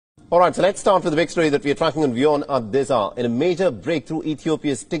All right, so let's start with the big story that we are tracking on WION at this hour. In a major breakthrough,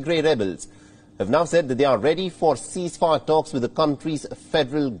 Ethiopia's Tigray rebels have now said that they are ready for ceasefire talks with the country's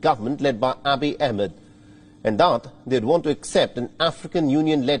federal government led by Abiy Ahmed, and that they'd want to accept an African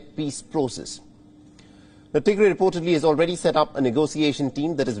Union-led peace process. The Tigray reportedly has already set up a negotiation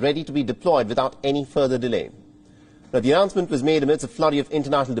team that is ready to be deployed without any further delay. Now, the announcement was made amidst a flurry of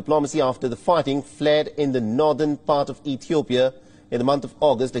international diplomacy after the fighting flared in the northern part of Ethiopia in the month of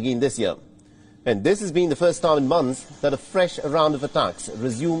August again this year. And this has been the first time in months that a fresh round of attacks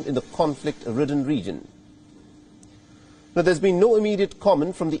resumed in the conflict-ridden region. Now, there's been no immediate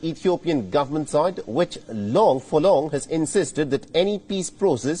comment from the Ethiopian government side, which for long has insisted that any peace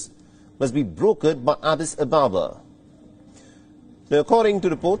process must be brokered by Addis Ababa. Now, according to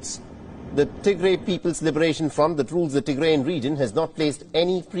reports, the Tigray People's Liberation Front that rules the Tigrayan region has not placed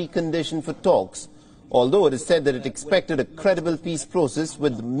any precondition for talks, although it is said that it expected a credible peace process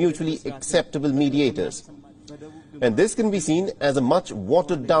with mutually acceptable mediators. And this can be seen as a much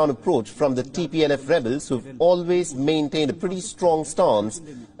watered-down approach from the TPLF rebels, who have always maintained a pretty strong stance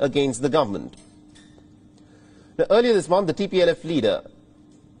against the government. Now, earlier this month, the TPLF leader,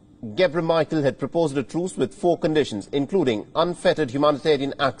 Gebre Michael, had proposed a truce with 4 conditions, including unfettered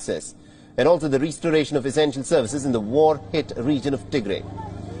humanitarian access and also the restoration of essential services in the war-hit region of Tigray.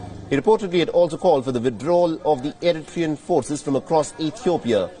 He reportedly had also called for the withdrawal of the Eritrean forces from across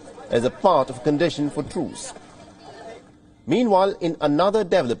Ethiopia as a part of a condition for truce. Meanwhile, in another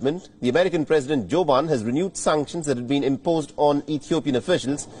development, the American President Joe Biden has renewed sanctions that had been imposed on Ethiopian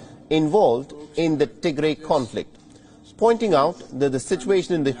officials involved in the Tigray conflict, pointing out that the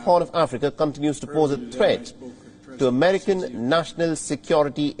situation in the Horn of Africa continues to pose a threat to American national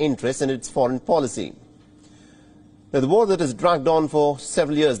security interests and its foreign policy. Now, the war that has dragged on for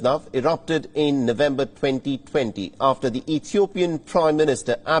several years now erupted in November 2020 after the Ethiopian Prime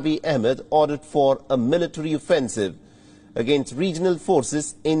Minister Abiy Ahmed ordered for a military offensive against regional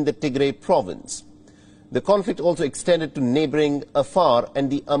forces in the Tigray province. The conflict also extended to neighboring Afar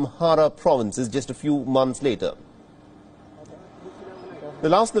and the Amhara provinces just a few months later.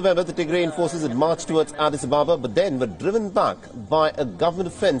 Last November, the Tigrayan forces had marched towards Addis Ababa, but then were driven back by a government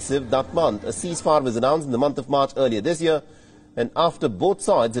offensive that month. A ceasefire was announced in the month of March earlier this year, and after both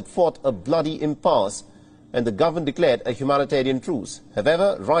sides had fought a bloody impasse, and the government declared a humanitarian truce.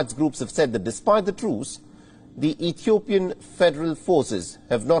 However, rights groups have said that despite the truce, the Ethiopian federal forces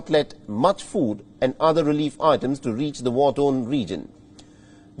have not let much food and other relief items to reach the war-torn region.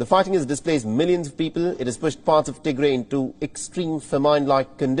 The fighting has displaced millions of people. It has pushed parts of Tigray into extreme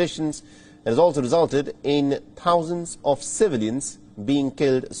famine-like conditions and has also resulted in thousands of civilians being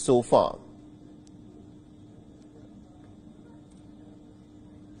killed so far.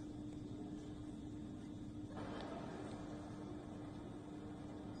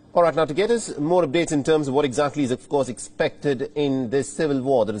 All right, now to get us more updates in terms of what exactly is, of course, expected in this civil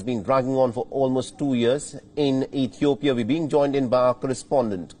war that has been dragging on for almost 2 years in Ethiopia, we're being joined in by our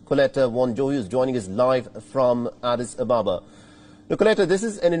correspondent, Coletta Wanjo, who is joining us live from Addis Ababa. Now, Coletta, this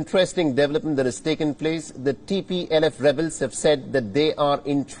is an interesting development that has taken place. The TPLF rebels have said that they are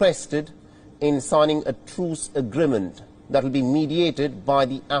interested in signing a truce agreement that will be mediated by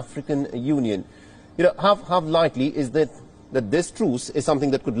the African Union. You know, how likely is that this truce is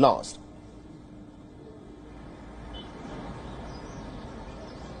something that could last?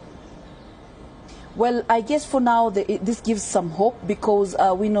 Well, I guess for now this gives some hope, because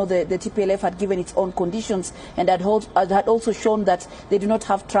we know the TPLF had given its own conditions and had also shown that they do not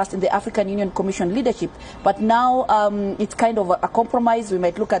have trust in the African Union Commission leadership. But now it's kind of a compromise. We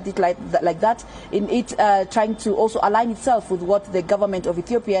might look at it like that, in it trying to also align itself with what the government of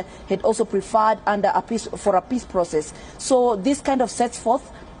Ethiopia had also preferred under a peace process. So this kind of sets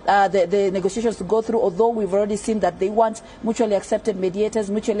forth the negotiations to go through, although we've already seen that they want mutually accepted mediators,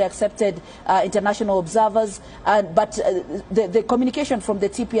 mutually accepted international observers, but the communication from the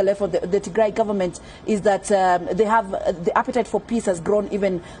TPLF or the Tigray government is that they have the appetite for peace has grown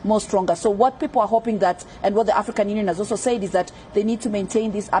even more stronger. So what people are hoping that, and what the African Union has also said, is that they need to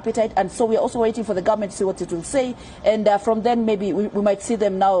maintain this appetite, and so we're also waiting for the government to see what it will say, and from then maybe we might see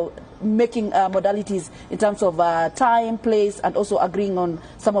them now making modalities in terms of time, place, and also agreeing on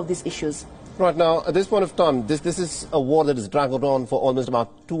some of these issues. Right now, at this point of time, this is a war that has dragged on for almost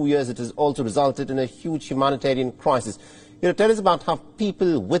about 2 years. It has also resulted in a huge humanitarian crisis. You know, tell us about how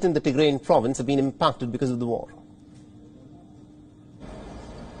people within the Tigrayan province have been impacted because of the war.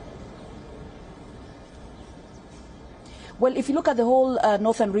 Well, if you look at the whole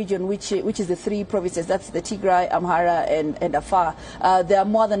northern region, which is the three provinces, that's the Tigray, Amhara, and Afar, there are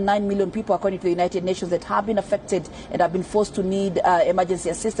more than 9 million people, according to the United Nations, that have been affected and have been forced to need emergency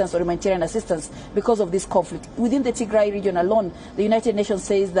assistance or humanitarian assistance because of this conflict. Within the Tigray region alone, the United Nations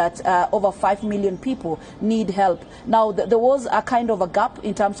says that over 5 million people need help. Now, there was a kind of a gap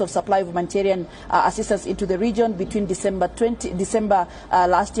in terms of supply of humanitarian assistance into the region between December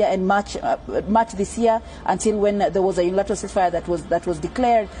last year and March this year, until when there was a unilateral ceasefire that was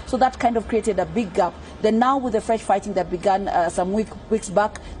declared. So that kind of created a big gap. Then now, with the fresh fighting that began some weeks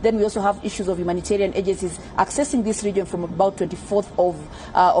back, then we also have issues of humanitarian agencies accessing this region from about 24th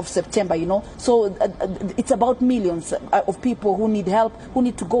of September, you know. So it's about millions of people who need help, who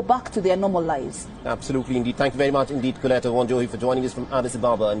need to go back to their normal lives. Absolutely, indeed. Thank you very much indeed, Coletta Wanjohi, for joining us from Addis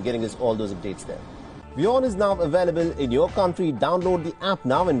Ababa and getting us all those updates there. WION is now available in your country. Download the app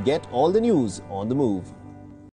now and get all the news on the move.